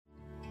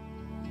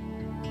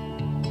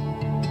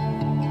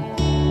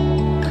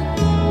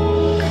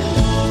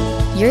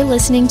You're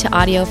listening to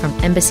audio from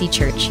Embassy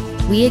Church.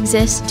 We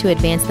exist to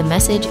advance the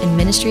message and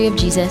ministry of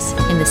Jesus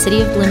in the city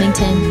of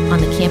Bloomington,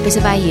 on the campus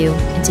of IU,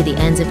 and to the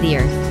ends of the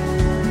earth.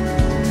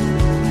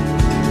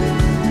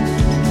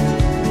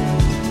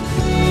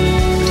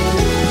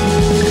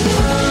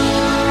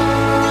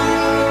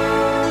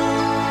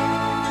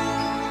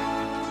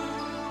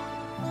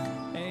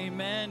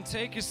 Amen.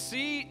 Take a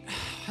seat.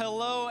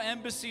 Hello,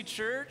 Embassy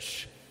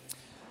Church.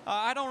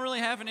 I don't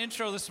really have an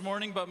intro this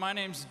morning, but my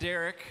name's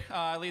Derek.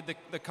 I lead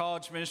the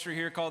college ministry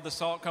here called the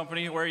Salt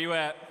Company. Where are you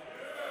at?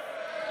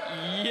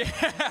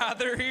 Yeah,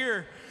 they're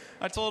here.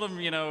 I told them,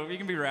 you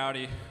can be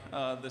rowdy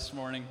this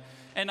morning.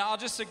 And I'll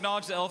just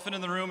acknowledge the elephant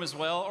in the room as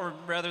well, or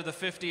rather the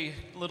 50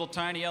 little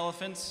tiny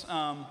elephants.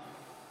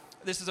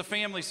 This is a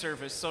family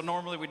service, so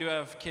normally we do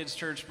have kids'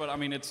 church, but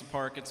it's a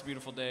park, it's a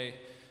beautiful day.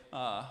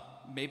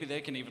 Maybe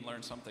they can even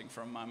learn something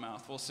from my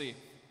mouth. We'll see.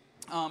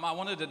 I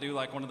wanted to do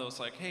one of those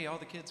hey, all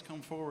the kids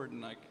come forward,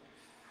 and I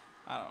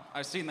don't know.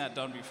 I've seen that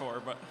done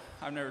before, but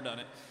I've never done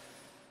it.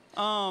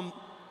 I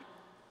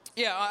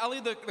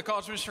lead the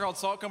college ministry called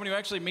Salt Company. We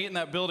actually meet in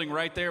that building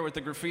right there with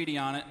the graffiti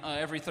on it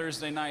every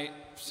Thursday night,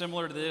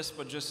 similar to this,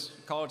 but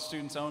just college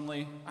students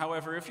only.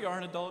 However, if you are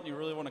an adult and you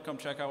really want to come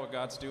check out what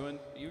God's doing,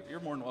 you're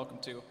more than welcome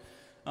to.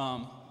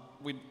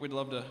 We'd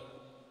love to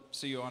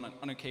see you on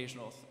an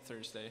occasional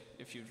Thursday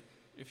if you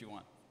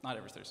want. Not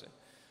every Thursday.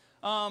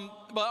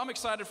 But I'm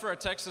excited for our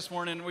text this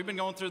morning. We've been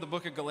going through the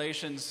book of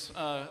Galatians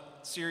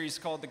series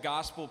called The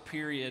Gospel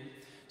Period.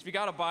 So if you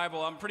got a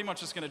Bible, I'm pretty much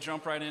just going to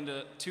jump right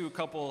into a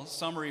couple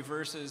summary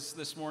verses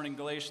this morning,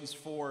 Galatians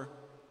 4.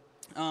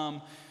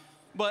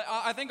 But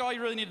I think all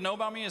you really need to know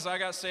about me is I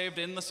got saved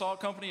in the Salt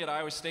Company at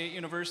Iowa State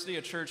University,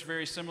 a church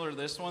very similar to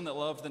this one that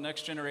loved the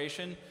next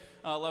generation,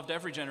 loved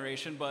every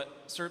generation,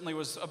 but certainly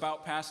was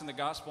about passing the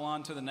gospel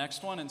on to the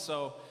next one. And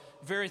so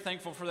very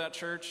thankful for that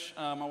church.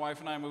 My wife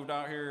and I moved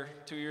out here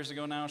 2 years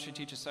ago now. She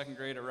teaches second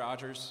grade at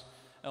Rogers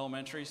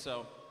Elementary.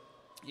 So,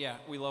 yeah,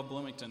 we love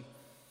Bloomington.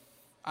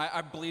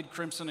 I bleed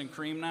crimson and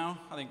cream now.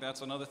 I think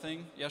that's another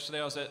thing. Yesterday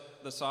I was at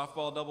the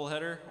softball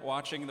doubleheader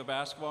watching the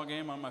basketball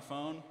game on my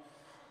phone.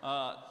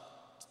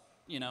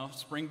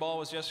 Spring ball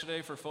was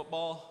yesterday for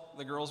football.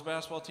 The girls'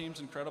 basketball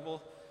team's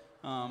incredible.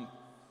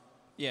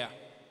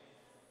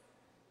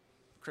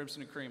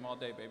 Crimson and cream all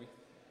day, baby.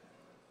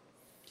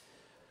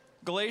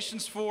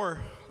 Galatians 4,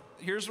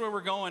 here's where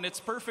we're going. It's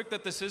perfect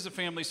that this is a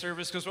family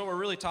service because what we're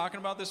really talking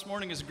about this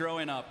morning is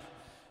growing up.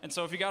 And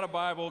so if you got a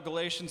Bible,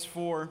 Galatians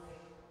 4,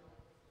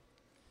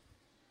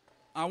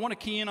 I want to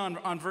key in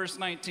on verse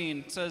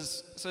 19. It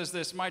says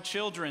this, "My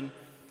children,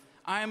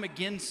 I am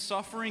again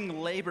suffering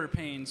labor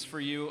pains for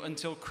you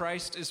until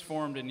Christ is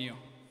formed in you."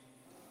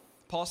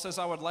 Paul says,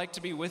 "I would like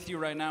to be with you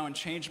right now and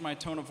change my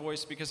tone of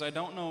voice because I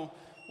don't know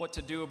what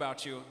to do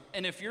about you."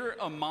 And if you're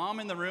a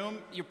mom in the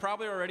room, you're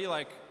probably already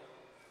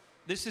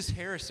this is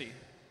heresy.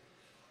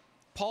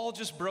 Paul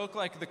just broke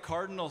the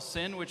cardinal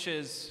sin, which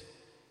is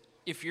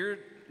if you're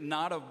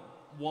not a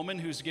woman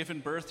who's given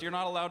birth, you're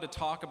not allowed to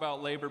talk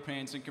about labor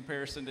pains in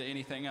comparison to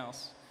anything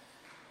else.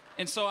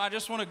 And so I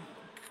just want to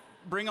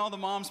bring all the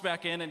moms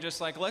back in and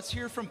just let's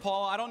hear from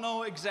Paul. I don't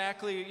know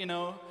exactly,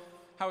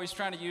 how he's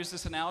trying to use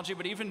this analogy,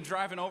 but even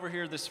driving over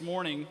here this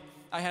morning,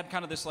 I had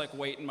kind of this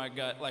weight in my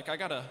gut. I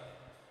got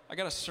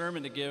a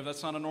sermon to give.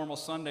 That's not a normal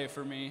Sunday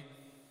for me.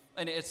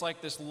 And it's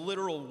this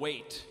literal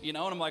weight, and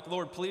I'm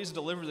Lord, please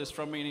deliver this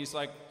from me. And he's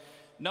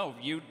no,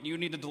 you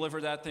need to deliver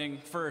that thing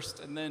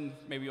first, and then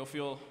maybe you'll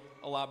feel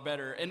a lot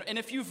better. And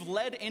if you've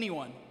led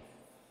anyone,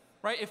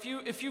 right,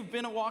 if you've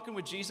been walking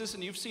with Jesus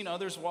and you've seen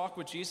others walk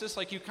with Jesus,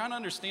 you kind of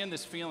understand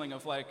this feeling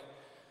of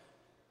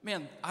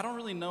man, I don't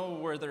really know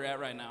where they're at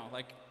right now.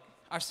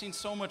 I've seen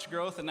so much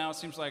growth, and now it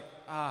seems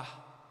I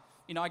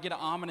get an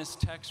ominous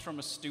text from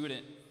a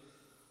student,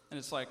 and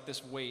it's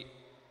this weight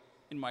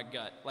in my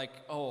gut,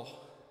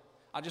 oh,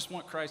 I just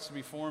want Christ to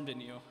be formed in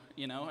you,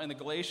 And the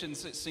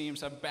Galatians, it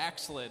seems, have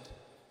backslid.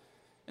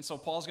 And so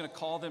Paul's going to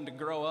call them to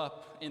grow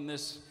up in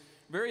this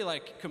very,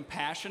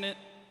 compassionate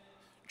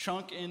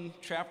chunk in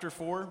chapter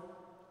 4.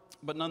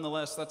 But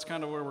nonetheless, that's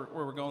kind of where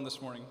we're going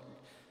this morning.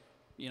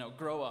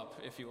 Grow up,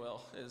 if you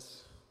will,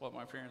 is what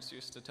my parents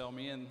used to tell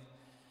me. And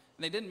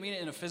they didn't mean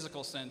it in a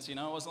physical sense, It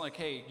wasn't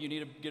hey, you need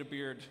to get a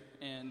beard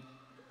and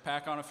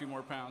pack on a few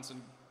more pounds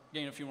and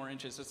gain a few more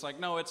inches. It's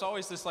no, it's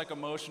always this,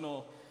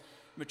 emotional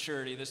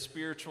maturity, this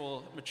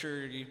spiritual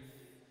maturity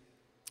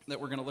that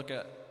we're going to look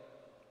at.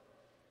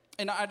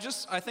 And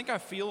I think I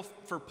feel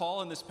for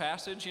Paul in this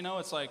passage,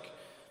 it's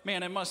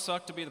man, it must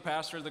suck to be the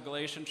pastor of the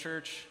Galatian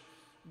church.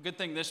 Good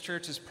thing this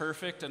church is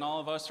perfect and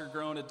all of us are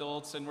grown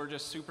adults and we're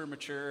just super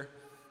mature,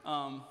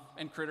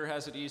 and Critter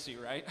has it easy,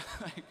 right?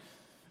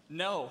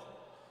 No.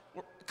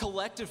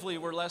 Collectively,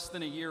 we're less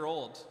than a year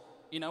old.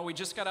 We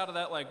just got out of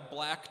that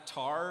black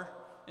tar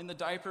in the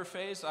diaper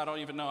phase. I don't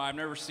even know. I've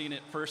never seen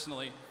it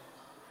personally.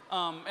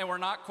 And we're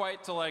not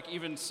quite to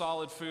even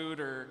solid food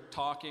or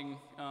talking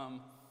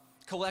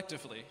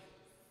collectively.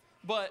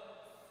 But,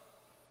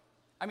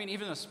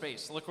 even the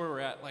space, look where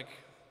we're at.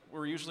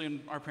 We're usually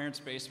in our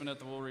parents' basement at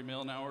the Woolry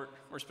Mill. Now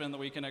we're spending the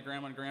weekend at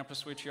Grandma and Grandpa's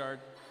switch yard.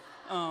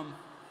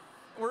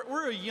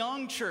 we're a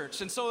young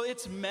church, and so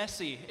it's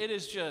messy. It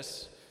is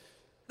just,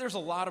 there's a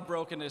lot of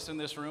brokenness in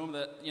this room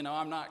that,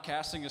 I'm not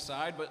casting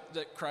aside, but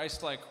that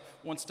Christ,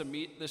 wants to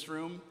meet this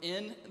room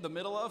in the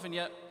middle of, and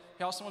yet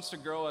he also wants to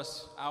grow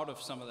us out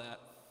of some of that.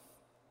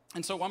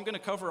 And so I'm going to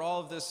cover all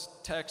of this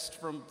text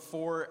from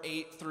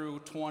 4:8 through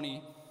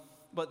 20,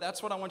 but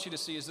that's what I want you to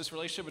see is this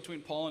relationship between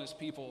Paul and his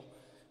people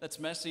that's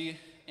messy,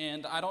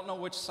 and I don't know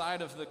which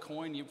side of the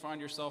coin you find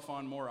yourself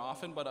on more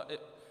often, but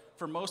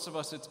for most of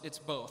us, it's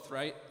both,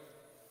 right?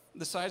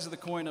 The sides of the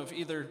coin of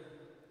either,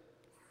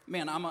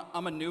 man,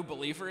 I'm a new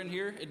believer in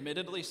here,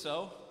 admittedly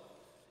so,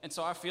 and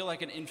so I feel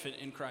like an infant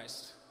in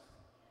Christ.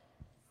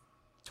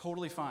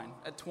 Totally fine.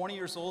 At 20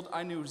 years old,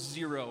 I knew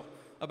zero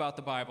about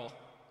the Bible.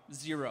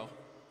 Zero.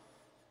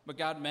 But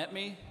God met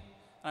me,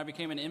 and I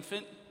became an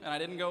infant, and I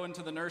didn't go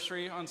into the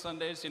nursery on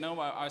Sundays.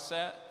 I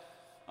sat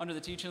under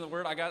the teaching of the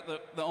Word. I got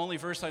the only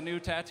verse I knew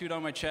tattooed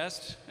on my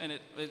chest, and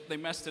they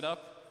messed it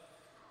up.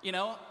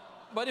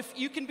 But if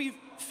you can be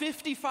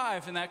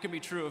 55, and that can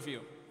be true of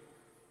you,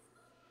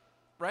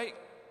 right?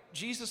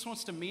 Jesus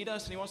wants to meet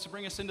us, and he wants to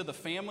bring us into the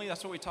family.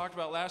 That's what we talked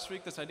about last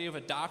week, this idea of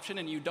adoption.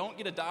 And you don't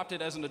get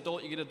adopted as an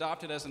adult, you get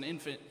adopted as an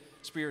infant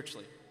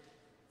spiritually.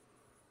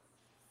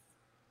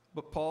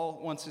 But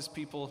Paul wants his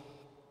people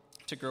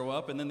to grow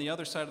up. And then the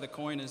other side of the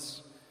coin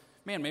is,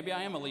 man, maybe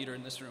I am a leader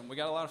in this room. We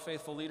got a lot of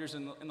faithful leaders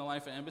in the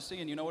life of Embassy,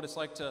 and you know what it's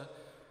like to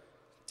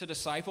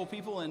disciple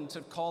people and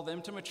to call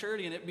them to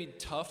maturity, and it'd be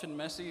tough and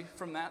messy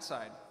from that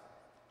side.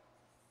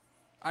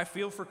 I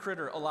feel for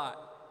Critter a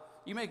lot.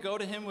 You may go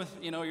to him with,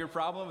 your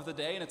problem of the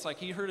day, and it's like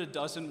he heard a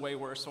dozen way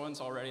worse ones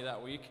already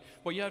that week.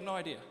 Well, you have no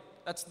idea.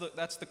 That's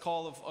the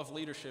call of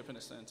leadership in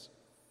a sense.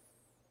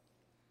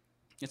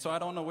 And so I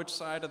don't know which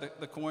side of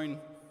the coin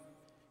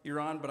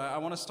you're on, but I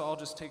want us to all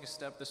just take a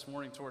step this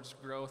morning towards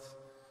growth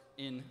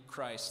in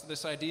Christ.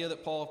 This idea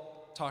that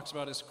Paul talks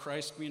about is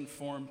Christ being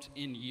formed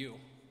in you.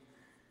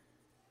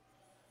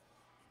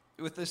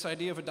 With this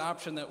idea of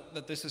adoption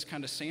that this is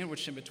kind of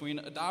sandwiched in between,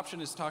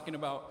 adoption is talking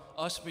about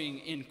us being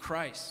in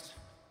Christ.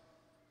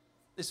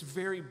 This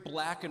very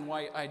black and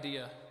white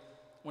idea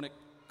when it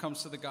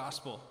comes to the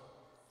gospel.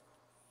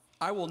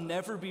 I will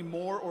never be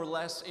more or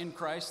less in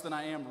Christ than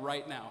I am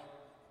right now.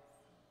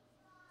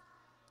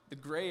 The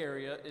gray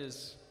area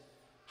is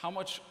how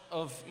much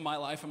of my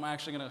life am I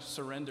actually going to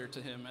surrender to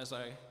him as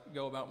I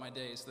go about my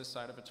days this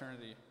side of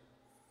eternity.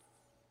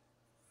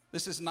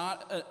 This is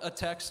not a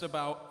text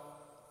about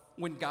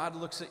when God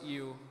looks at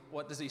you,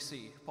 what does he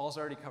see? Paul's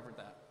already covered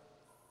that.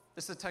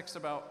 This is a text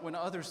about when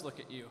others look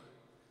at you,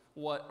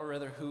 what, or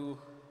rather, who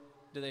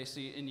do they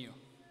see in you?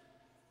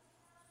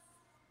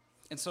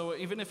 And so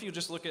even if you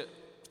just look at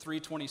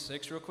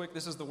 3:26 real quick,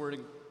 this is the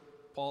wording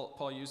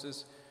Paul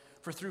uses.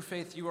 For through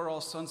faith you are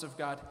all sons of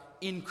God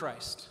in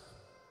Christ.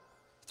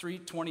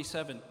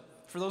 3:27.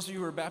 For those of you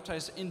who are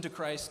baptized into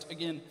Christ,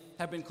 again,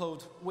 have been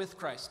clothed with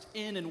Christ.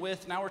 In and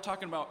with. Now we're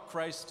talking about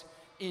Christ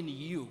in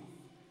you.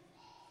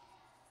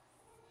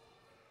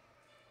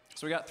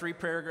 So we got 3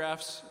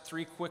 paragraphs,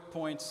 3 quick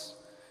points.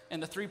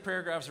 And the 3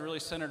 paragraphs are really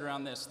centered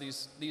around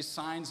these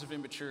signs of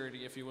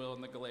immaturity, if you will,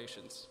 in the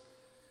Galatians.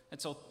 And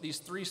so these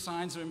 3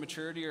 signs of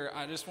immaturity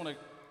I just want to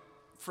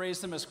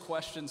phrase them as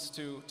questions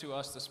to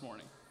us this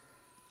morning.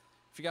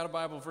 If you got a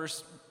Bible,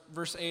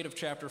 verse 8 of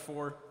chapter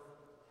 4,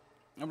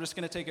 I'm just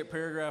going to take it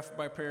paragraph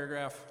by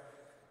paragraph,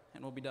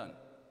 and we'll be done.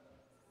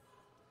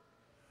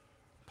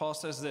 Paul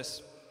says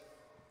this,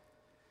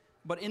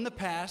 but in the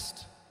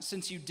past,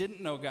 since you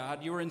didn't know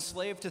God, you were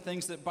enslaved to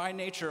things that by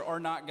nature are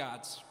not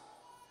God's.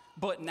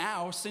 But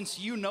now, since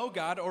you know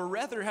God, or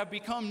rather have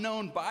become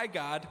known by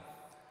God,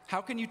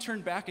 how can you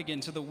turn back again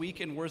to the weak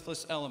and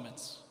worthless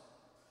elements?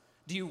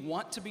 Do you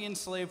want to be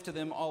enslaved to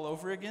them all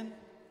over again?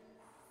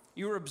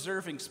 You are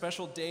observing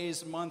special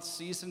days, months,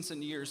 seasons,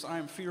 and years. I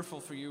am fearful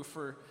for you,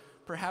 for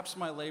perhaps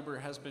my labor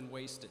has been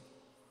wasted.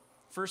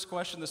 First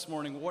question this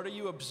morning, what are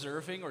you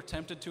observing or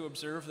tempted to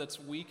observe that's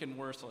weak and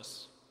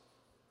worthless?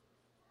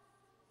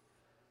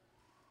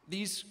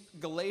 These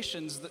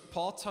Galatians, that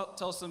Paul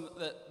tells them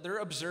that they're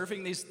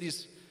observing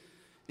these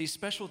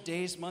special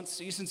days, months,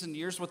 seasons, and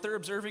years. What they're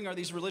observing are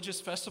these religious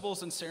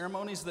festivals and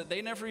ceremonies that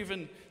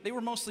they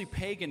were mostly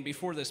pagan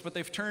before this, but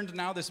they've turned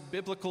now this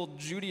biblical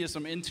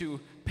Judaism into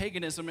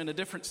paganism in a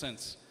different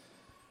sense.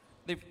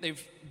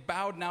 They've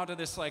bowed now to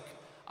this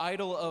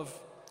idol of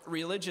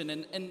religion.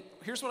 And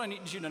here's what I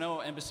need you to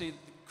know, Embassy.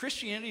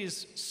 Christianity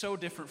is so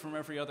different from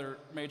every other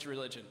major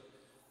religion.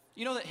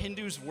 You know that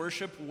Hindus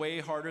worship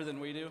way harder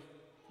than we do?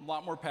 A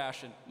lot more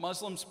passion.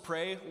 Muslims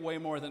pray way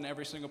more than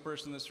every single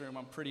person in this room,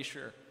 I'm pretty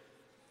sure.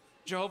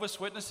 Jehovah's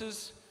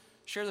Witnesses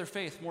share their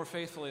faith more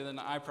faithfully than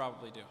I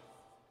probably do.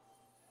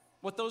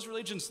 What those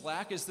religions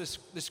lack is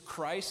this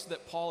Christ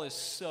that Paul is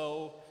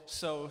so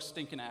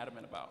stinking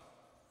adamant about.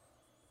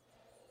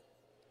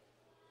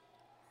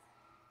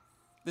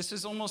 This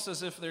is almost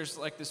as if there's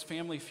this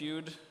Family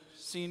Feud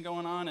scene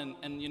going on,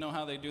 and you know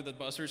how they do the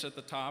buzzers at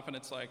the top, and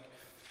it's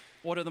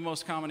what are the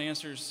most common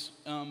answers?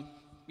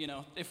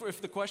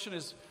 If the question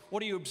is,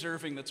 what are you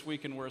observing that's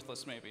weak and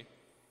worthless, maybe?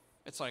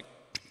 It's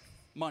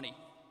money.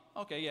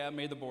 Okay, yeah, I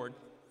made the board.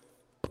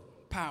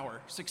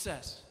 power,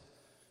 success.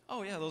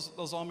 Oh yeah,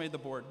 those all made the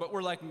board. But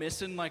we're like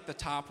missing like the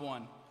top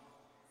one.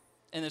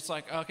 And it's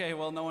like, okay,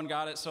 well, no one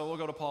got it, so we'll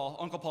go to Paul.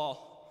 Uncle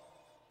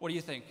Paul, what do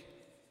you think?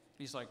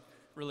 He's like,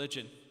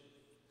 religion.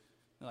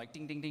 They're like,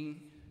 ding, ding,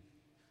 ding.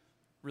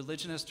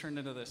 Religion has turned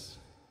into this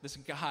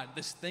God,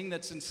 this thing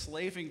that's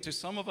enslaving to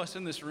some of us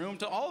in this room,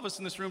 to all of us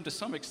in this room to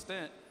some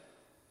extent.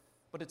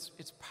 But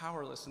it's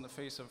powerless in the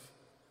face of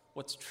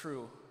what's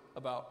true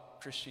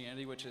about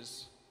Christianity, which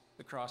is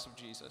the cross of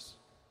Jesus.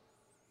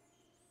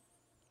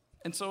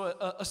 And so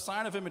a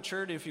sign of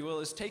immaturity, if you will,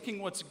 is taking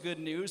what's good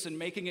news and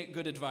making it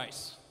good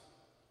advice.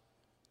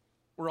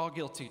 We're all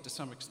guilty to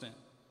some extent.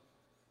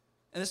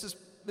 And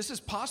this is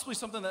possibly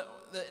something that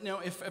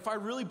if I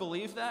really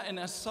believe that, and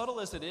as subtle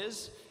as it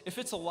is, if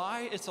it's a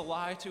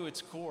lie to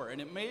its core,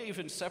 and it may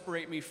even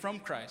separate me from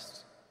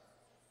Christ.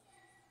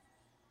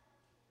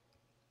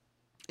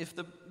 If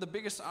the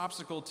biggest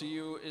obstacle to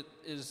you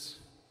is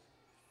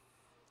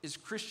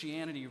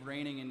Christianity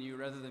reigning in you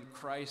rather than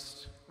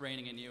Christ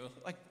reigning in you,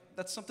 like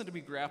that's something to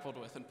be grappled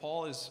with, and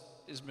Paul has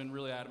been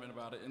really adamant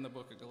about it in the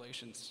book of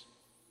Galatians.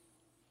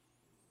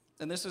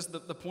 And this is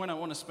the point I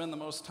want to spend the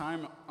most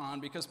time on,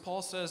 because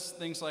Paul says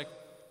things like,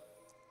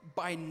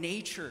 by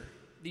nature,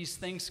 these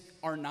things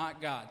are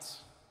not God's.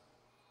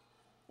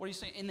 What do you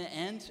say? In the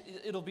end,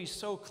 it'll be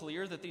so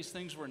clear that these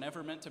things were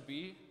never meant to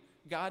be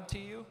God to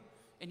you,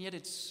 and yet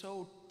it's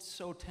so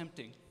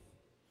tempting.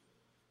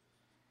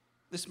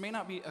 This may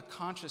not be a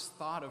conscious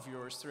thought of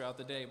yours throughout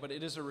the day, but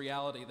it is a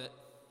reality that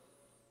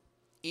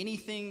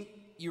anything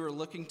you are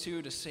looking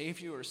to save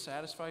you or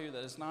satisfy you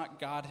that is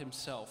not God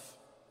himself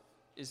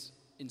is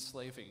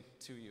enslaving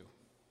to you.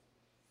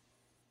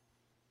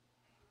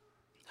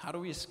 How do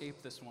we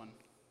escape this one?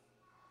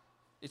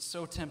 It's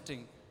so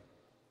tempting.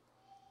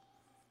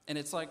 And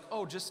it's like,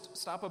 oh, just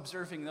stop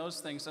observing those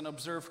things and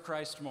observe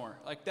Christ more.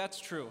 Like, that's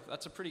true.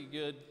 That's a pretty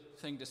good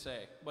thing to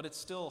say, but it's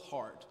still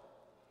hard.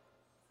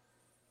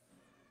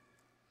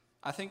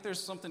 I think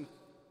there's something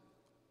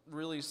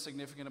really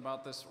significant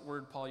about this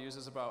word Paul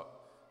uses about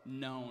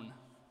known.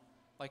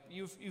 Like,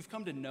 you've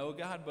come to know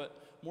God, but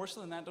more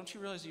so than that, don't you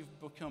realize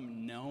you've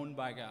become known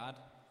by God?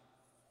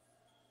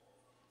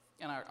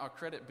 And I'll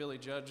credit Billy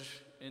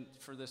Judge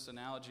for this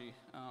analogy.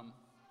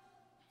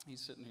 He's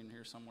sitting in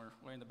here somewhere,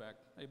 way in the back.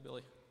 Hey,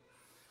 Billy.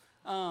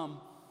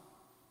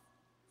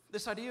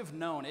 This idea of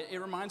known, it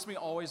reminds me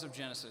always of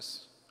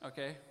Genesis,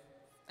 okay?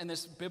 And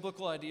this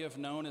biblical idea of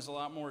known is a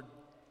lot more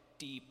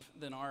deep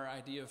than our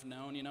idea of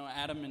known. You know,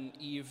 Adam and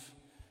Eve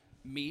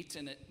meet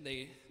and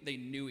they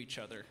knew each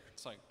other.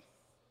 It's like,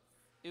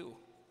 ew,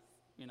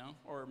 you know?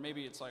 Or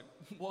maybe it's like,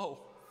 whoa.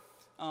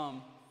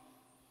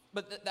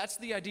 But that's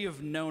the idea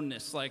of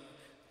knownness. Like,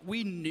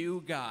 we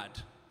knew God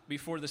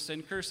before the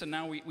sin curse, and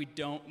now we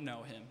don't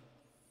know him.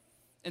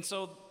 And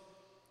so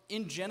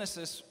in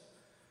Genesis,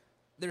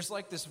 there's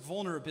like this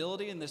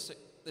vulnerability and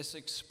this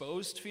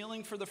exposed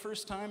feeling for the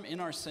first time in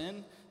our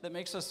sin that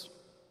makes us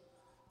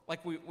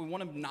like we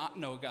want to not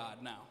know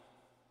God now.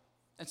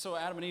 And so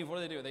Adam and Eve,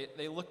 what do?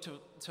 They look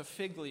to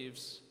fig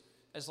leaves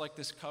as like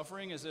this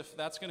covering, as if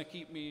that's going to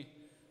keep me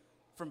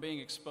from being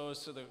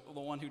exposed to the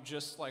one who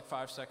just like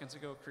 5 seconds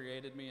ago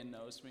created me and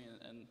knows me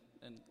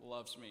and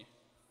loves me.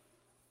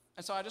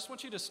 And so I just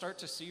want you to start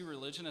to see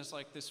religion as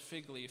like this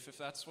fig leaf, if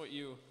that's what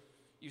you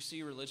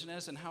see religion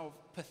as, and how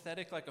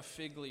pathetic like a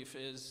fig leaf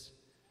is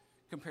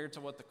compared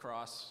to what the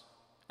cross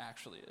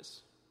actually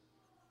is.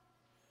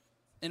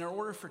 In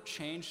order for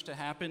change to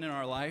happen in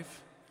our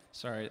life,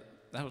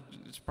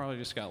 it's probably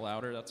just got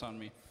louder, that's on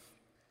me.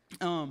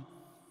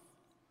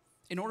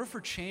 In order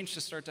for change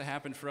to start to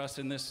happen for us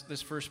in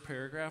this first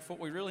paragraph, what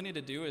we really need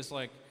to do is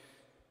like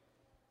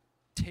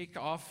take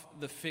off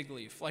the fig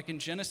leaf. Like in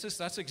Genesis,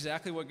 that's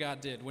exactly what God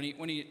did.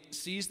 When he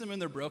sees them in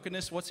their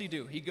brokenness, what's he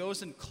do? He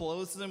goes and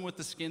clothes them with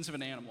the skins of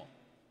an animal.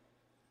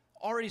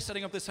 Already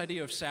setting up this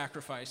idea of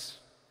sacrifice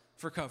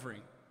for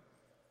covering.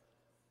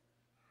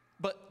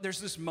 But there's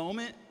this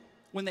moment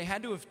when they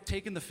had to have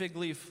taken the fig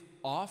leaf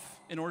off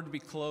in order to be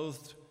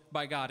clothed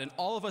by God. And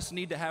all of us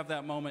need to have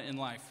that moment in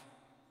life.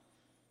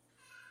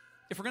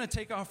 If we're going to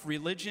take off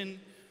religion,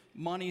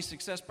 money,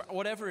 success,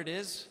 whatever it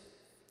is,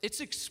 it's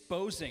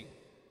exposing.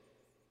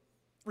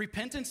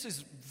 Repentance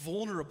is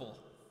vulnerable.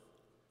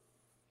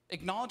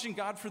 Acknowledging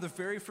God for the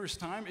very first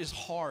time is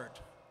hard.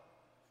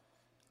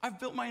 I've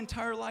built my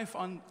entire life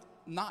on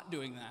not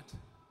doing that.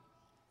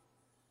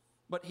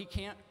 But he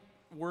can't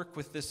work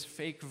with this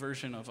fake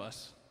version of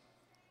us.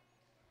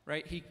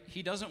 Right?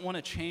 He doesn't want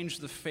to change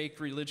the fake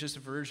religious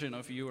version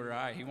of you or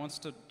I. He wants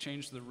to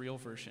change the real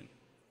version.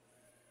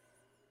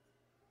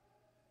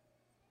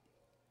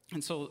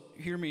 And so,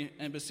 hear me,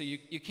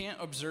 Embassy, you can't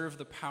observe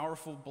the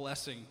powerful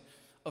blessing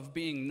of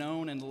being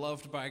known and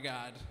loved by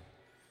God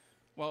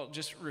while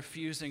just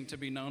refusing to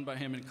be known by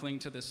him and cling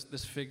to this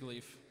fig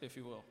leaf, if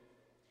you will.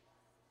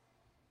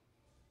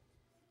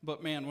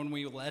 But man, when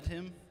we let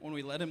him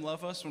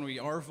love us, when we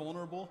are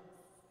vulnerable,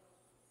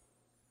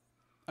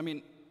 I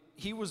mean,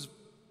 he was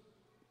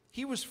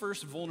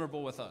first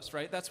vulnerable with us,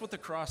 right? That's what the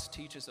cross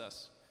teaches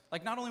us.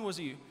 Like, not only was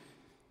he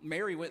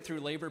Mary went through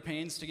labor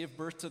pains to give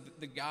birth to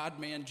the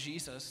God-man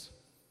Jesus.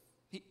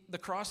 The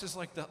cross is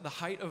like the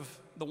height of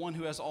the one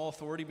who has all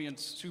authority being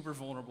super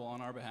vulnerable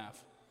on our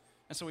behalf.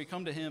 And so we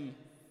come to him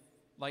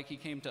like he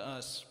came to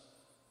us,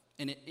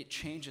 and it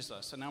changes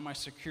us. And now my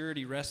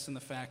security rests in the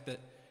fact that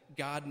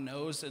God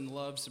knows and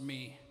loves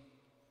me.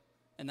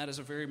 And that is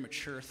a very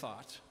mature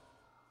thought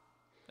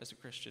as a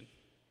Christian.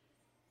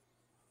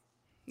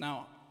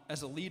 Now,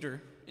 as a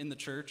leader in the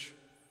church,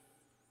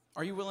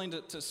 are you willing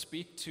to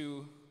speak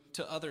to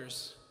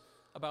others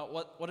about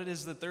what it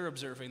is that they're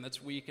observing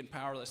that's weak and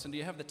powerless? And do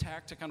you have the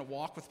tact to kind of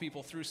walk with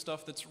people through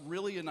stuff that's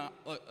really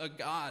a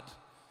God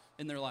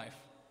in their life?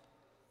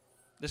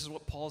 This is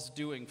what Paul's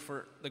doing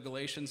for the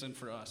Galatians and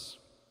for us.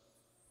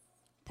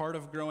 Part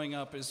of growing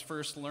up is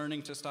first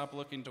learning to stop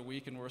looking to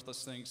weak and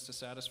worthless things to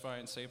satisfy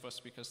and save us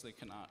because they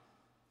cannot.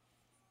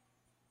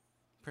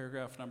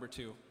 Paragraph number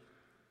 2.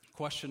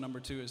 Question number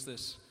 2 is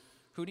this: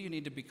 who do you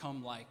need to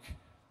become like?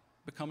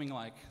 Becoming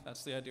like.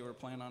 That's the idea we're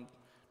playing on.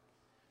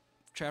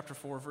 Chapter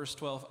 4, verse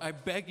 12. I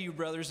beg you,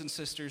 brothers and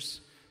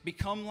sisters,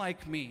 become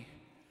like me,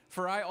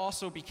 for I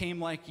also became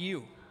like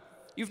you.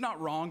 You've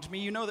not wronged me.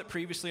 You know that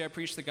previously I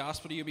preached the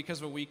gospel to you because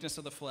of a weakness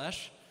of the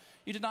flesh.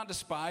 You did not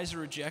despise or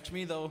reject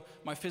me, though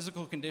my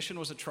physical condition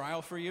was a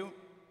trial for you.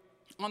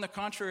 On the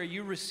contrary,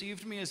 you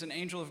received me as an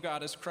angel of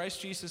God, as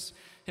Christ Jesus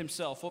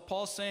himself. What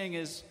Paul's saying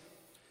is,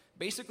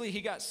 basically,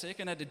 he got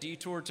sick and had to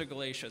detour to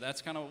Galatia.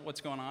 That's kind of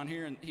what's going on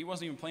here. And he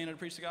wasn't even planning to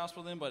preach the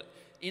gospel then, but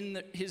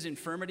in his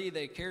infirmity,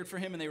 they cared for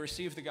him and they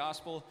received the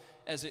gospel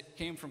as it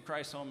came from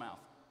Christ's own mouth.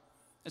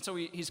 And so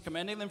he's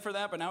commending them for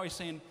that, but now he's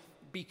saying,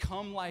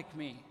 become like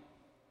me,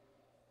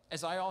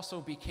 as I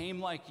also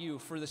became like you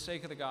for the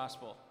sake of the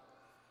gospel.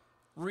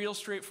 Real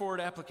straightforward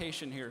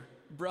application here.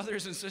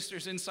 Brothers and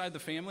sisters inside the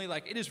family,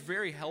 it is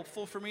very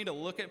helpful for me to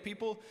look at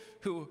people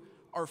who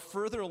are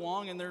further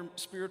along in their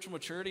spiritual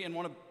maturity and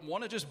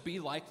want to just be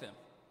like them.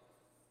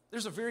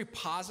 There's a very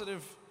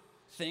positive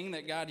thing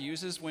that God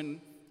uses when,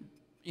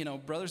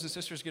 brothers and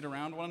sisters get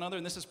around one another,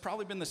 and this has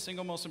probably been the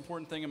single most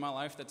important thing in my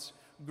life that's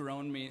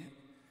grown me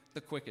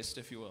the quickest,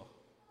 if you will.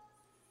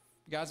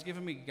 God's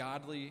given me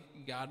godly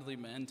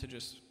men to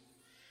just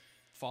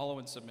follow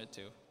and submit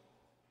to.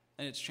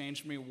 And it's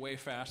changed me way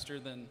faster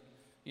than,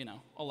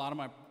 a lot of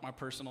my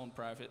personal and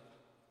private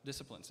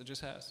disciplines. It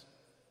just has.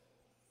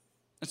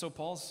 And so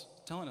Paul's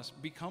telling us,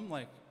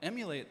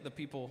 emulate the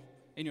people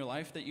in your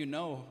life that you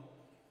know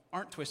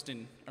aren't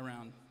twisting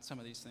around some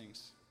of these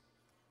things.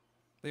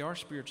 They are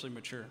spiritually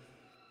mature.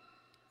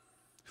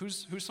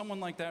 Who's someone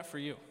like that for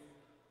you?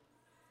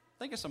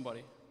 Think of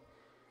somebody.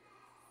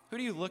 Who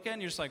do you look at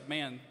and you're just like,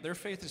 man, their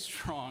faith is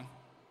strong.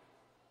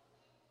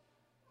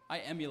 I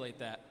emulate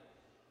that.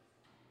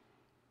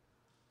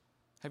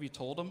 Have you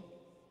told them?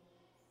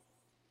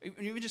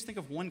 Even just think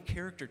of one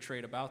character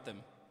trait about them.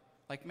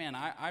 Man,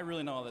 I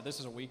really know that this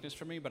is a weakness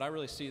for me, but I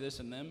really see this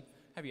in them.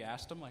 Have you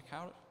asked them,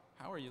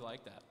 how are you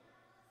like that?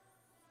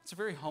 It's a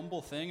very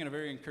humble thing and a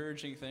very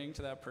encouraging thing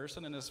to that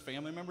person and his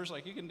family members.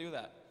 You can do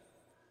that.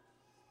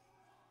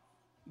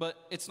 But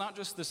it's not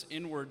just this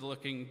inward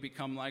looking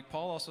become like.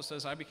 Paul also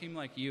says, I became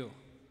like you.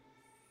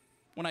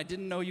 When I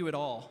didn't know you at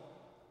all,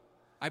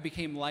 I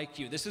became like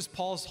you. This is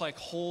Paul's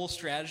whole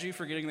strategy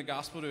for getting the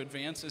gospel to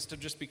advance, is to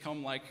just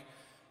become like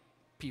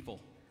people.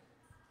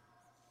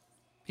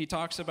 He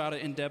talks about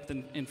it in depth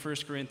in 1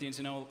 Corinthians.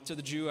 To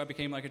the Jew, I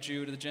became like a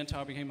Jew. To the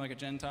Gentile, I became like a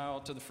Gentile.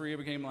 To the free, I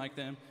became like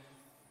them.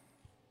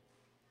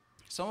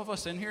 Some of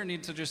us in here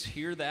need to just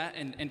hear that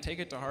and take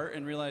it to heart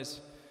and realize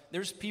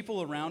there's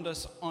people around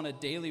us on a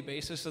daily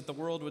basis that the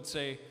world would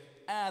say,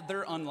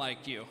 they're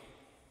unlike you.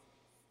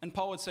 And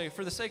Paul would say,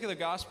 for the sake of the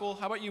gospel,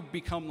 how about you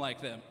become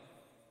like them?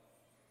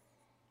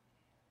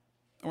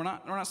 We're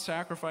not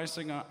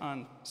sacrificing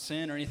on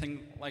sin or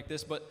anything like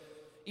this, but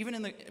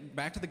even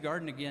back to the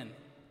garden again,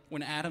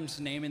 when Adam's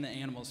naming the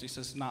animals, he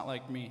says, not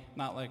like me,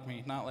 not like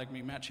me, not like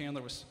me. Matt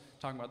Chandler was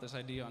talking about this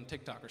idea on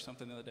TikTok or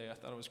something the other day. I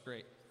thought it was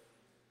great.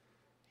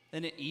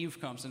 Then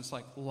Eve comes and it's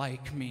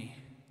like me.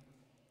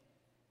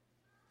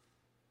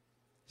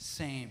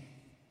 Same.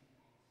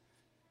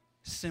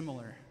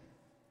 Similar.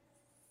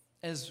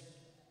 As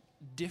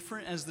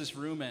different as this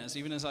room is,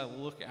 even as I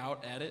look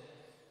out at it,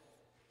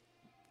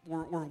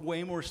 we're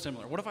way more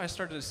similar. What if I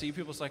started to see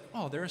people, it's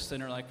they're a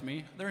sinner like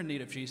me. They're in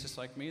need of Jesus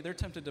like me. They're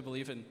tempted to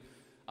believe in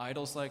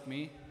idols like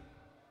me.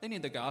 They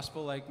need the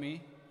gospel like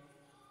me.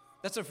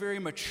 That's a very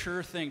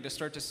mature thing to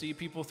start to see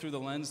people through the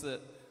lens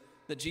that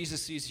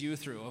Jesus sees you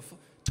through, of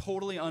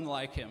totally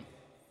unlike him,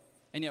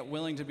 and yet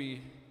willing to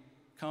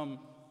become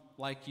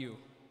like you,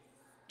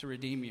 to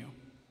redeem you.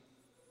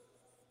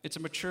 It's a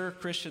mature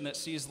Christian that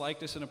sees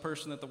likeness in a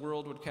person that the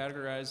world would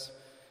categorize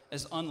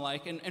as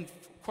unlike. And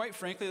quite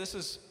frankly, this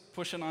is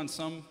pushing on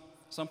some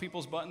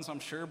people's buttons, I'm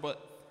sure,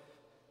 but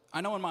I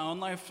know in my own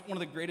life, one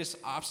of the greatest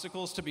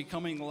obstacles to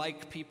becoming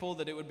like people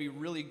that it would be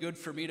really good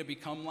for me to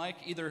become like,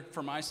 either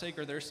for my sake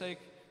or their sake,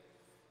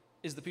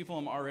 is the people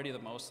I'm already the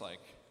most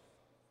like.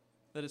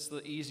 That it's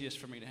the easiest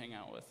for me to hang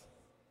out with.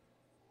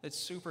 It's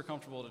super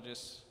comfortable to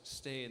just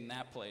stay in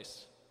that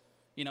place.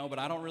 But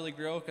I don't really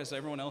grow because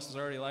everyone else is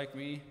already like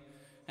me.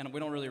 And we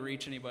don't really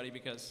reach anybody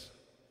because,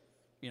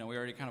 we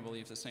already kind of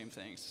believe the same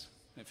things.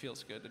 And it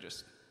feels good to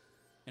just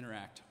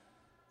interact.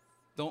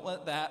 Don't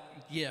let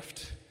that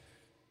gift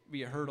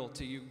be a hurdle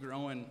to you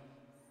growing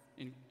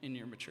in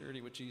your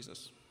maturity with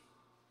Jesus.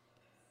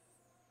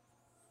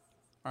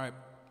 All right,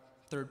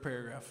 third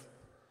paragraph.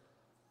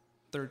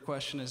 Third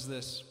question is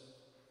this.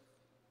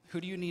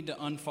 Who do you need to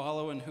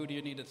unfollow and who do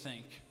you need to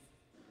thank?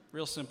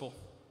 Real simple.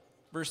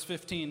 Verse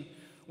 15,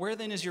 where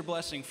then is your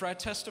blessing? For I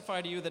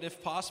testify to you that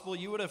if possible,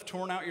 you would have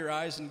torn out your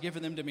eyes and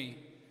given them to me.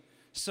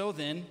 So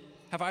then,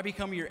 have I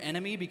become your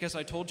enemy because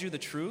I told you the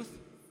truth?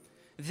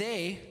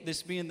 They,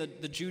 this being the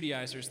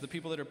Judaizers, the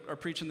people that are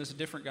preaching this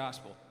different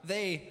gospel,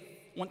 they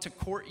want to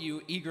court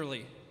you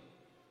eagerly,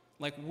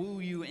 like woo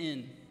you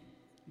in,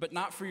 but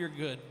not for your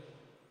good.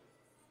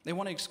 They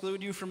want to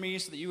exclude you from me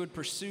so that you would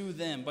pursue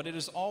them, but it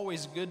is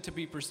always good to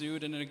be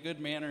pursued and in a good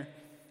manner,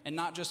 and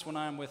not just when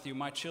I am with you.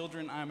 My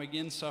children, I am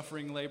again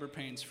suffering labor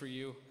pains for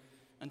you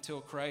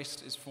until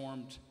Christ is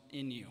formed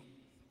in you.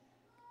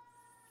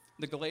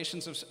 The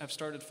Galatians have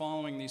started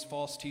following these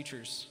false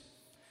teachers,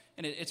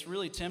 and it's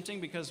really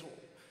tempting because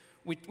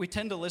we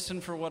tend to listen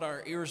for what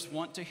our ears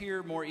want to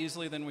hear more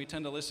easily than we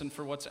tend to listen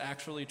for what's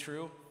actually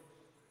true.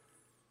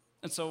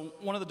 And so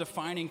one of the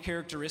defining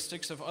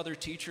characteristics of other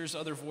teachers,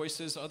 other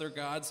voices, other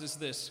gods is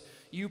this: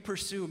 you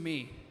pursue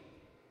me.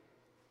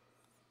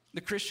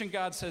 The Christian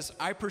God says,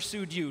 I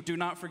pursued you. Do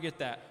not forget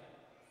that.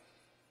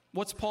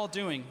 What's Paul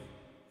doing?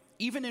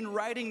 Even in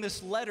writing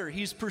this letter,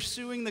 he's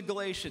pursuing the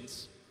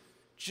Galatians,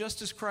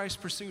 just as Christ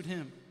pursued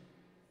him.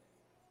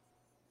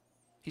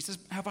 He says,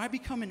 have I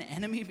become an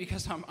enemy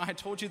because I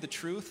told you the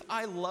truth?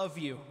 I love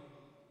you.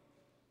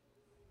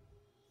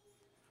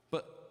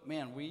 But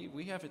man,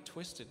 we have it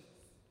twisted.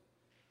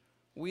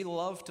 We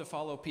love to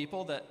follow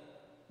people that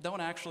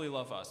don't actually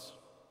love us.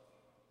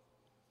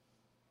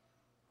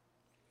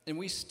 And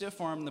we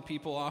stiff-arm the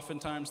people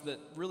oftentimes that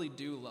really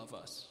do love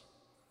us.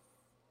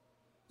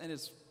 And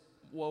it's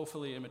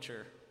woefully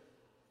immature.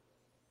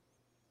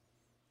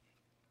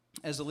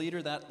 As a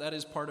leader, that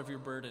is part of your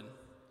burden.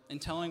 In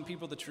telling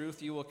people the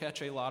truth, you will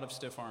catch a lot of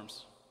stiff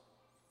arms.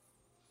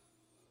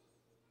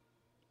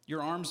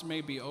 Your arms may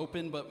be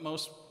open, but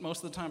most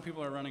of the time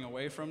people are running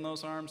away from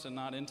those arms and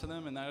not into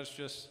them, and that is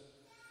just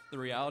the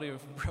reality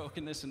of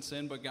brokenness and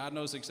sin, but God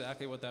knows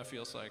exactly what that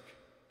feels like,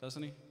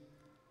 doesn't he?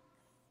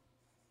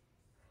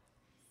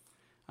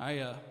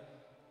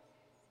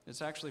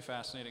 It's actually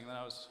fascinating that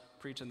I was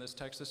preaching this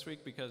text this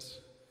week because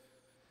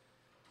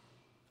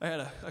I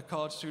had a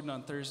college student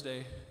on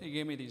Thursday. He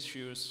gave me these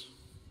shoes.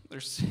 They're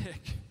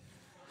sick.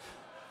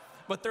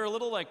 But they're a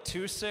little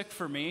too sick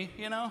for me,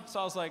 So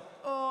I was like,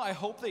 oh, I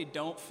hope they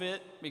don't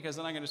fit because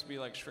then I can just be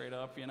straight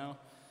up,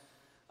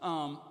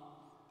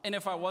 And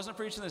if I wasn't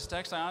preaching this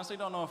text, I honestly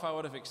don't know if I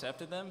would have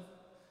accepted them.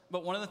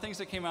 But one of the things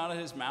that came out of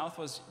his mouth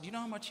was, do you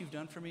know how much you've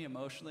done for me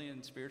emotionally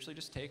and spiritually?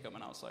 Just take them.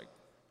 And I was like,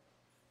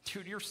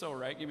 dude, you're so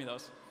right. Give me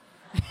those.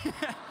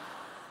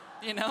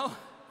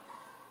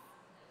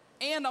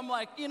 And I'm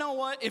like, you know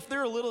what? If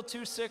they're a little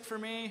too sick for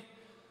me,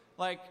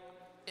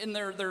 and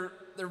they're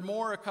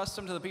more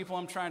accustomed to the people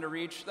I'm trying to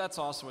reach, that's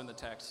also in the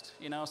text,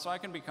 So I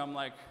can become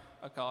like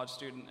a college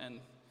student, and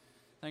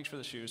thanks for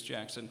the shoes,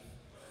 Jackson.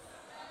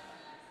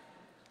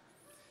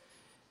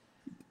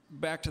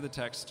 Back to the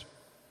text.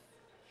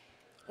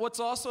 What's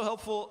also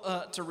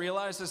helpful to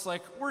realize is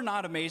we're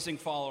not amazing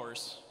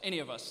followers, any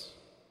of us.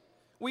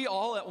 We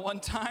all at one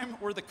time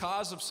were the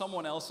cause of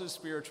someone else's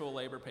spiritual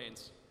labor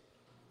pains.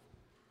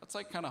 That's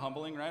kind of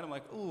humbling, right? I'm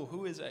like, ooh,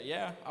 who is that?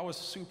 Yeah, I was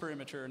super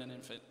immature and an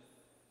infant,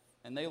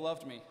 and they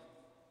loved me.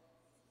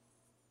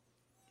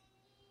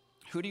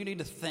 Who do you need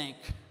to thank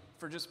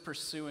for just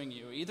pursuing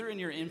you, either in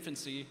your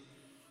infancy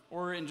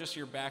or in just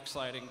your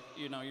backsliding,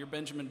 your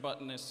Benjamin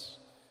Buttonness,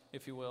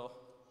 if you will?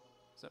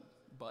 Is that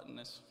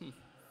Buttonness?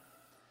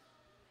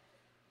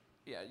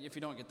 Yeah, if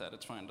you don't get that,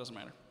 it's fine. It doesn't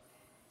matter.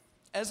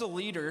 As a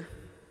leader,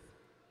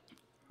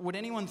 would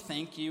anyone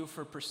thank you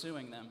for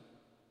pursuing them?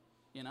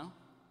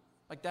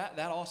 That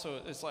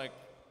also is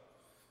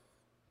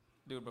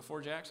dude,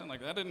 before Jackson,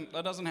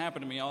 that doesn't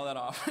happen to me all that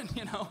often,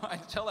 I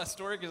tell that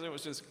story because it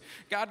was just,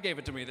 God gave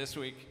it to me this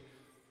week.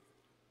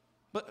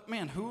 But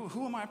man,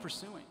 who am I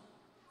pursuing?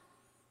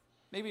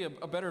 Maybe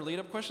a better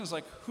lead-up question is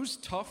who's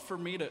tough for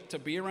me to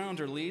be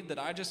around or lead that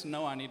I just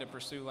know I need to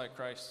pursue like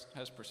Christ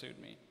has pursued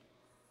me?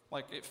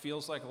 It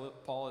feels like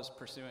Paul is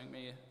pursuing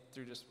me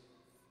through just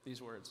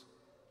these words.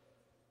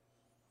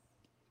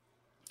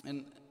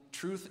 And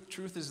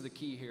truth is the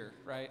key here,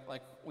 right?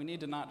 We need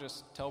to not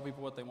just tell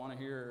people what they want to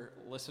hear or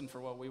listen for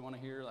what we want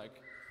to hear.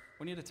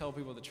 We need to tell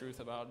people the truth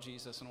about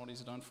Jesus and what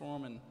he's done for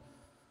them. And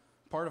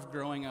part of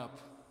growing up,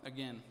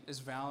 again, is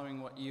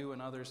valuing what you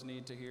and others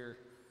need to hear,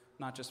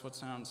 not just what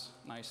sounds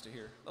nice to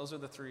hear. Those are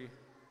the three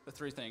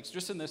things.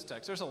 Just in this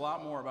text, there's a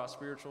lot more about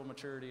spiritual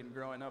maturity and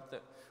growing up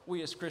that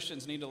we as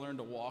Christians need to learn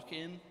to walk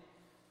in.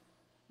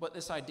 But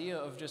this idea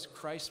of just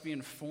Christ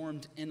being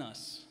formed in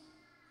us,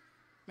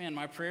 man,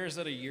 my prayer is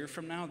that a year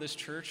from now, this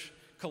church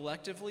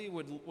collectively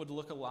would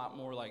look a lot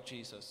more like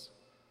Jesus.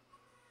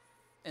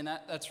 And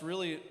that's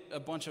really a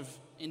bunch of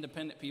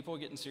independent people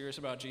getting serious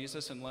about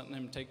Jesus and letting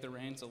him take the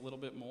reins a little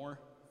bit more.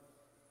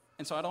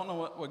 And so I don't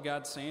know what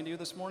God's saying to you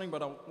this morning,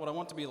 but what I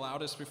want to be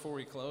loudest before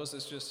we close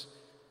is just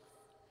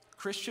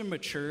Christian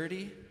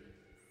maturity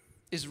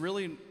is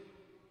really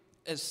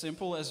as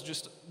simple as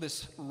just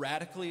this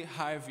radically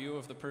high view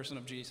of the person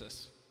of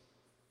Jesus.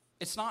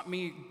 It's not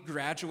me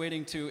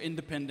graduating to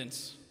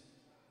independence.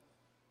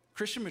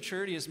 Christian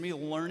maturity is me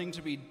learning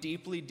to be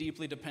deeply,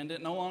 deeply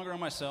dependent, no longer on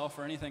myself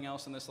or anything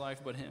else in this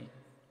life but him.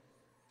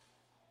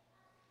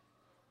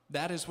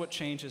 That is what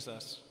changes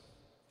us.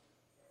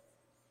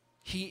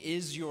 He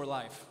is your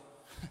life,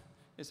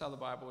 is how the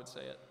Bible would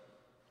say it.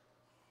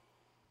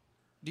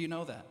 Do you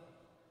know that?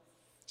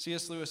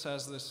 C.S. Lewis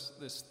has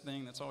this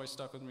thing that's always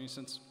stuck with me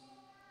since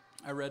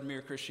I read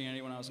Mere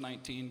Christianity when I was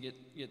 19,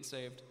 getting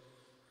saved.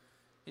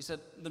 He said,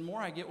 the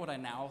more I get what I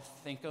now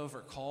think of or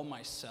call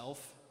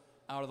myself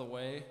out of the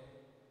way,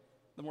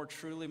 the more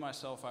truly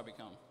myself I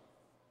become.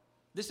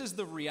 This is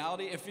the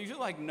reality. If you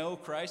know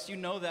Christ, you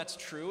know that's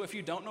true. If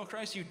you don't know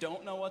Christ, you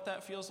don't know what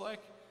that feels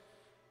like.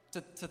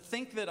 To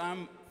think that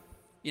I'm,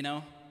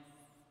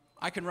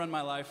 I can run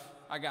my life,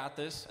 I got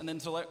this, and then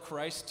to let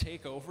Christ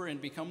take over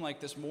and become like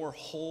this more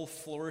whole,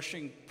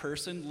 flourishing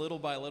person little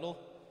by little,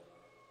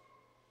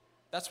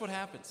 that's what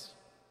happens.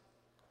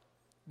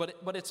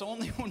 But it's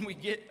only when we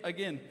get,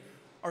 again,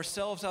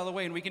 ourselves out of the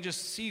way and we can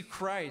just see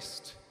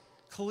Christ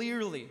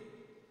clearly,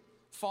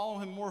 follow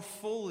him more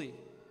fully,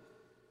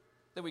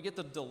 that we get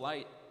the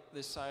delight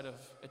this side of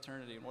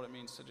eternity and what it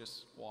means to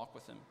just walk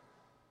with him.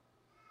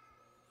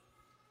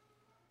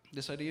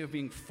 This idea of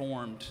being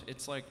formed,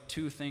 it's like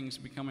two things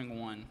becoming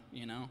one,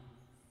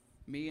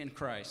 Me and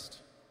Christ.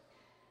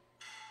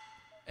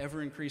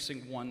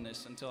 Ever-increasing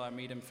oneness until I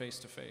meet him face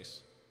to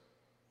face.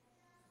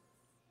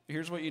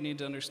 Here's what you need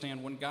to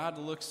understand. When God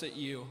looks at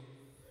you,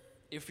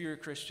 if you're a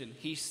Christian,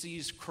 he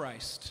sees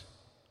Christ.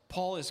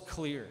 Paul is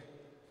clear.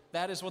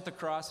 That is what the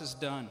cross has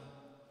done.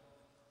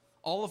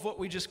 All of what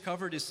we just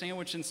covered is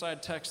sandwiched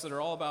inside texts that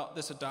are all about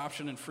this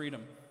adoption and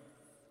freedom.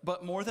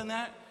 But more than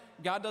that,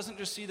 God doesn't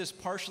just see this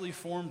partially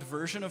formed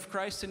version of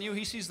Christ in you.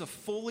 He sees the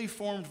fully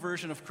formed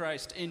version of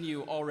Christ in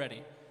you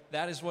already.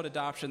 That is what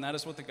adoption, that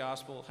is what the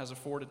gospel has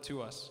afforded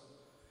to us.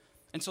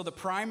 And so the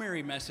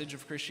primary message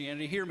of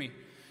Christianity, hear me,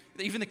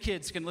 even the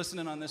kids can listen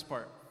in on this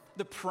part.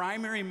 The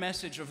primary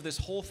message of this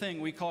whole thing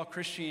we call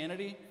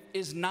Christianity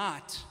is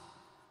not,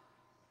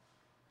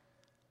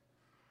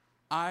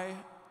 I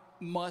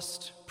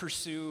must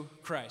pursue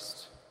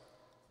Christ.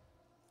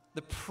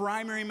 The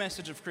primary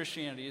message of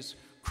Christianity is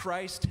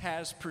Christ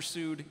has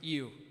pursued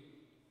you.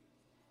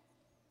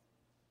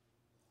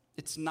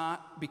 It's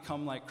not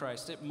become like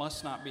Christ. It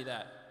must not be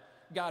that.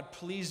 God,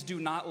 please do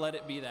not let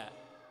it be that.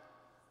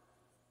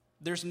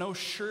 There's no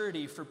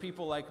surety for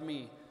people like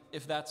me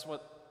if that's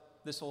what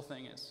this whole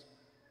thing is.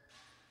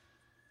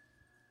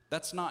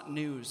 That's not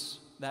news.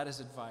 That is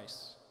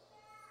advice.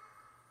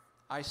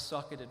 I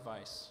suck at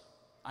advice.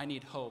 I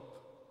need hope.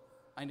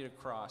 I need a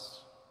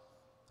cross.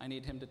 I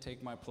need him to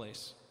take my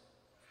place.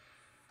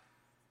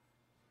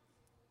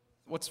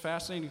 What's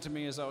fascinating to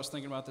me as I was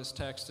thinking about this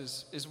text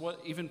is what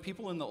even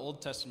people in the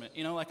Old Testament,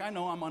 I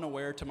know I'm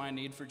unaware to my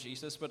need for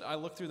Jesus, but I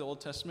look through the Old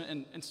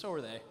Testament and so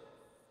are they.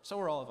 So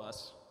are all of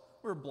us.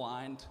 We're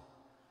blind.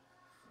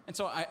 And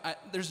so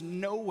there's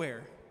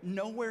nowhere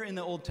in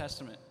the Old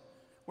Testament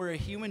where a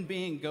human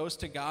being goes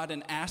to God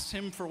and asks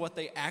him for what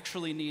they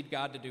actually need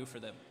God to do for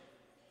them.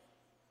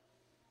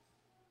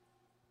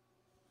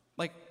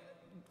 Like,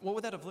 what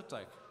would that have looked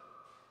like?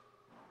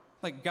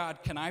 Like,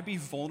 God, can I be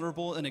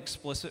vulnerable and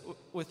explicit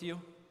with you?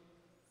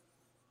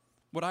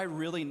 What I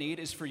really need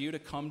is for you to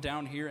come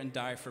down here and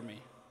die for me.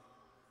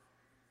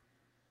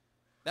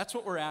 That's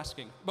what we're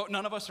asking, but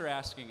none of us are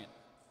asking it.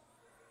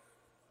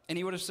 And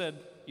he would have said,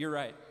 you're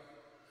right,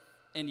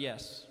 and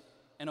yes,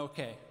 and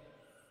okay,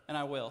 and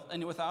I will.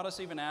 And without us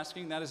even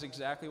asking, that is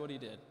exactly what he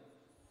did.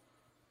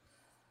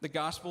 The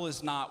gospel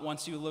is not,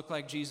 once you look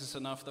like Jesus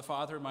enough, the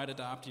Father might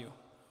adopt you.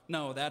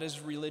 No, that is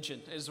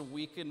religion. It is a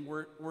weak and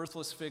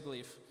worthless fig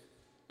leaf.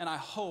 And I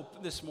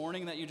hope this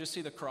morning that you just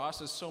see the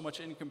cross as so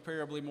much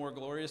incomparably more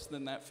glorious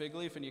than that fig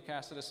leaf, and you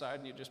cast it aside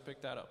and you just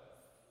pick that up.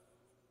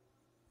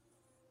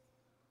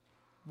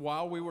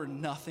 While we were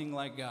nothing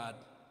like God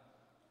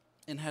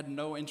and had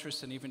no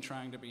interest in even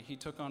trying to be, he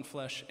took on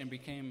flesh and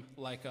became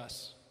like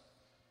us.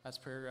 That's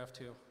paragraph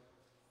 2.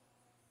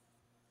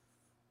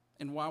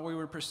 And while we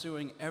were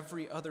pursuing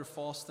every other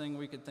false thing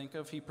we could think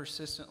of, he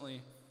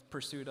persistently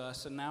pursued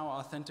us. And now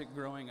authentic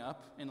growing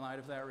up in light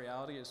of that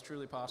reality is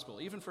truly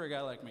possible, even for a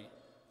guy like me.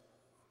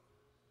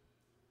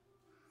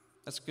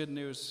 That's good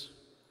news.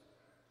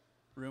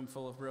 Room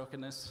full of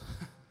brokenness.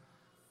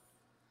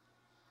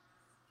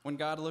 When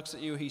God looks at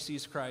you, he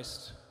sees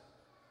Christ.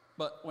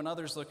 But when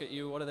others look at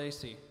you, what do they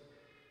see?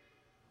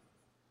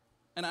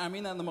 And I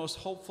mean that in the most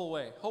hopeful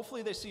way.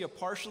 Hopefully they see a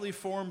partially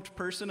formed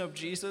person of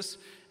Jesus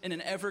and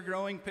an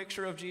ever-growing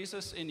picture of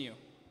Jesus in you.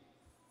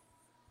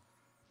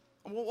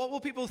 What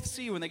will people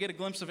see when they get a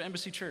glimpse of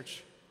Embassy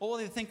Church? What will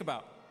they think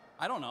about?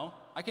 I don't know.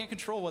 I can't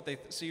control what they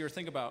see or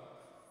think about.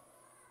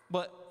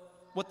 But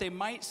what they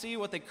might see,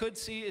 what they could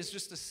see, is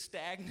just a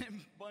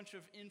stagnant bunch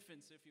of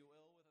infants, if you will.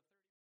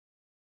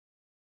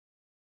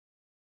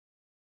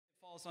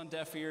 It falls on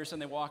deaf ears,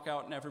 and they walk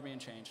out never being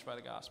changed by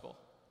the gospel.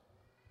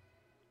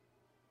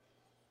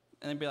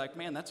 And they'd be like,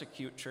 man, that's a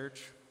cute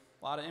church.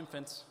 A lot of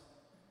infants.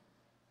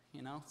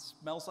 You know, it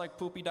smells like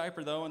poopy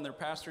diaper, though, and their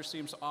pastor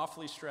seems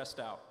awfully stressed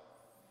out.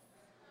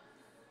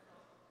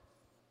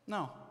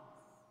 No.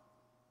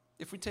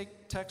 If we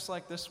take texts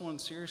like this one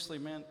seriously,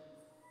 man,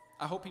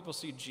 I hope people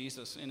see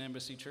Jesus in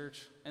Embassy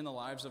Church, in the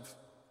lives of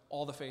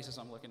all the faces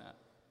I'm looking at.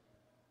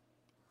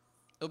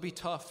 It'll be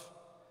tough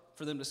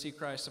for them to see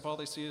Christ if all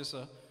they see is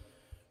a,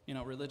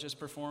 religious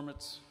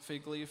performance,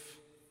 fig leaf,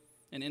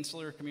 an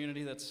insular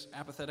community that's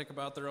apathetic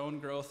about their own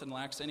growth and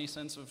lacks any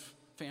sense of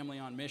family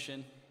on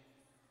mission,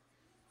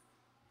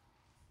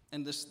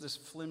 and this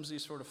flimsy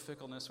sort of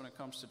fickleness when it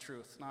comes to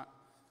truth, not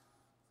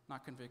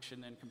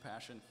conviction and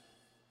compassion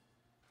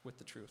with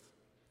the truth.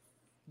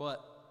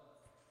 But,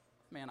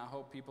 man, I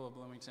hope people of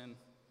Bloomington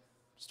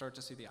start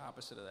to see the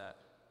opposite of that.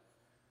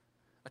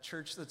 A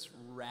church that's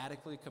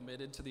radically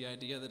committed to the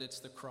idea that it's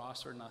the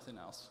cross or nothing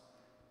else.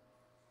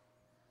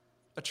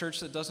 A church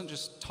that doesn't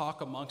just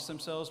talk amongst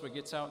themselves, but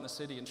gets out in the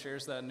city and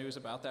shares that news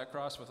about that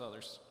cross with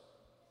others.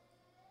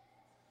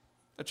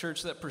 A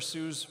church that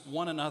pursues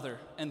one another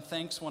and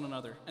thanks one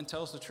another and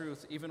tells the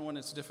truth even when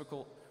it's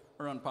difficult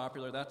or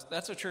unpopular.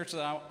 That's a church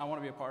that I want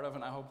to be a part of,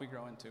 and I hope we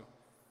grow into.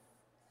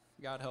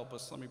 God help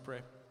us. Let me pray.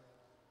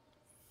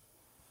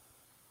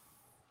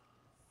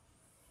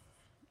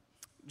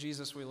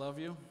 Jesus, we love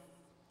you.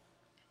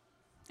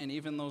 And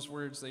even those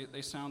words,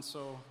 they sound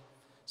so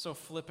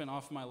flippant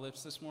off my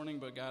lips this morning,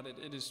 but God,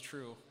 it is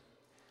true.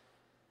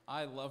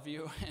 I love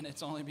you, and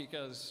it's only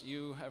because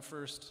you have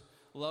first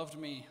loved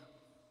me.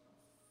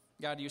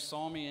 God, you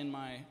saw me in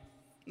my,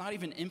 not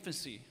even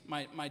infancy,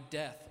 my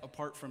death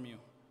apart from you,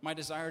 my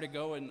desire to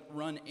go and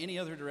run any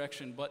other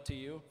direction but to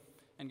you.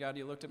 And God,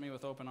 you looked at me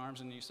with open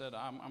arms and you said,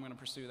 I'm going to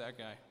pursue that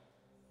guy.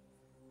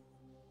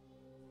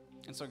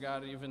 And so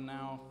God, even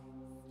now,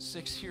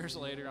 6 years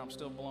later, I'm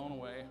still blown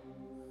away.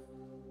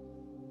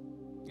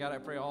 God, I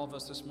pray all of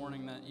us this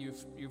morning that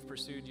you've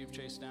pursued, you've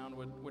chased down,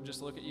 would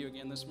just look at you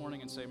again this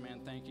morning and say, man,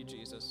 thank you,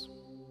 Jesus.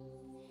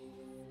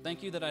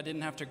 Thank you that I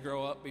didn't have to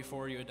grow up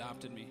before you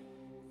adopted me.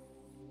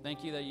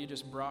 Thank you that you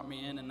just brought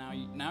me in, and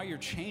now you're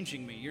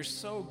changing me. You're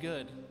so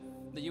good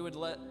that you would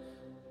let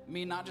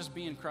me not just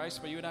be in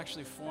Christ, but you would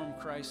actually form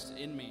Christ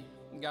in me.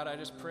 And God, I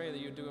just pray that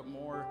you would do it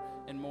more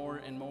and more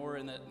and more,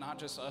 and that not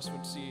just us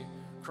would see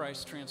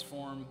Christ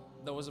transform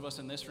those of us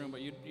in this room, but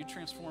you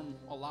transform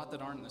a lot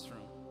that aren't in this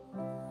room.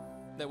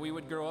 That we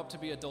would grow up to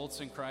be adults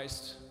in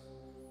Christ,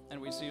 and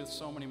we'd see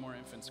so many more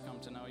infants come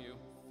to know you,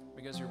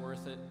 because you're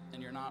worth it,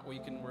 and you're not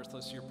weak and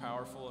worthless. You're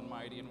powerful and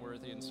mighty and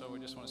worthy, and so we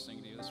just want to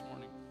sing to you this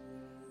morning.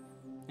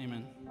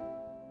 Amen.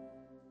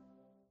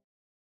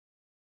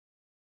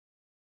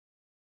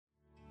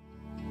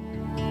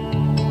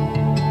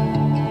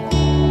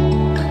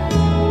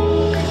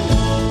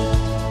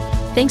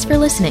 Thanks for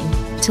listening.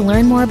 To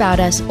learn more about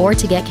us or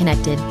to get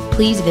connected,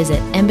 please visit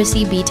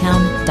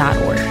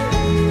embassyBtown.org.